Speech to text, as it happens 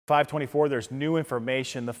524, there's new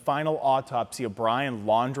information. The final autopsy of Brian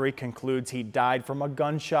Laundrie concludes he died from a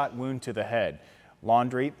gunshot wound to the head.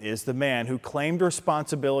 Laundrie is the man who claimed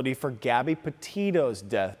responsibility for Gabby Petito's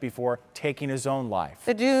death before taking his own life.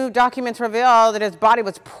 The new documents reveal that his body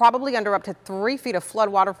was probably under up to 3 feet of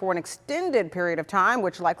floodwater for an extended period of time,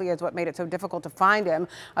 which likely is what made it so difficult to find him.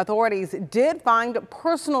 Authorities did find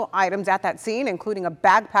personal items at that scene, including a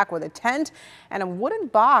backpack with a tent and a wooden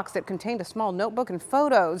box that contained a small notebook and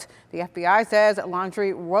photos. The FBI says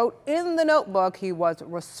Laundrie wrote in the notebook he was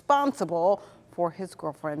responsible for his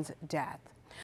girlfriend's death.